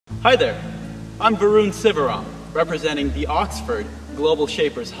Hi there, I'm Varun Sivaram, representing the Oxford Global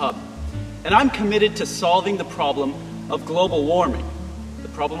Shapers Hub, and I'm committed to solving the problem of global warming, the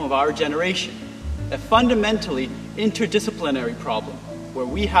problem of our generation, a fundamentally interdisciplinary problem where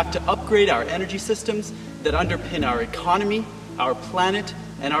we have to upgrade our energy systems that underpin our economy, our planet,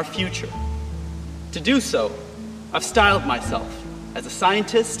 and our future. To do so, I've styled myself as a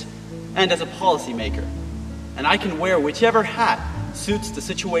scientist and as a policymaker, and I can wear whichever hat suits the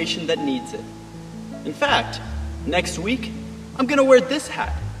situation that needs it. In fact, next week, I'm going to wear this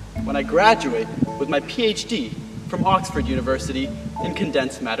hat when I graduate with my PhD from Oxford University in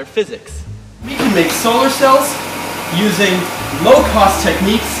condensed matter physics. We can make solar cells using low-cost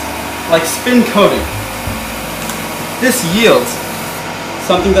techniques like spin coating. This yields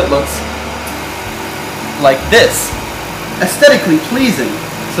something that looks like this, aesthetically pleasing,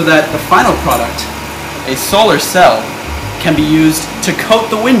 so that the final product, a solar cell, can be used to coat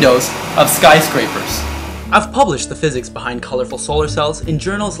the windows of skyscrapers. I've published the physics behind colorful solar cells in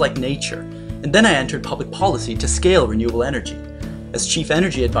journals like Nature, and then I entered public policy to scale renewable energy. As Chief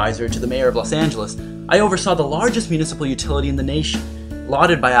Energy Advisor to the Mayor of Los Angeles, I oversaw the largest municipal utility in the nation,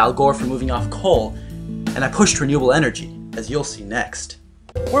 lauded by Al Gore for moving off coal, and I pushed renewable energy, as you'll see next.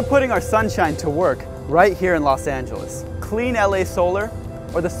 We're putting our sunshine to work right here in Los Angeles. Clean LA Solar,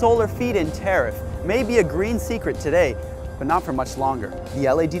 or the solar feed-in tariff, may be a green secret today, but not for much longer. The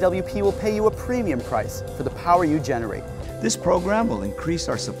LADWP will pay you a premium price for the power you generate. This program will increase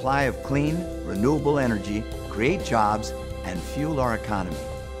our supply of clean, renewable energy, create jobs, and fuel our economy.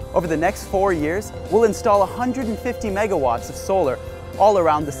 Over the next 4 years, we'll install 150 megawatts of solar all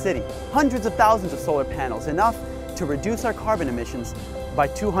around the city. Hundreds of thousands of solar panels, enough to reduce our carbon emissions by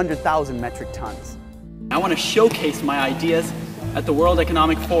 200,000 metric tons. I want to showcase my ideas at the World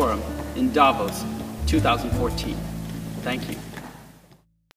Economic Forum in Davos 2014. Thank you.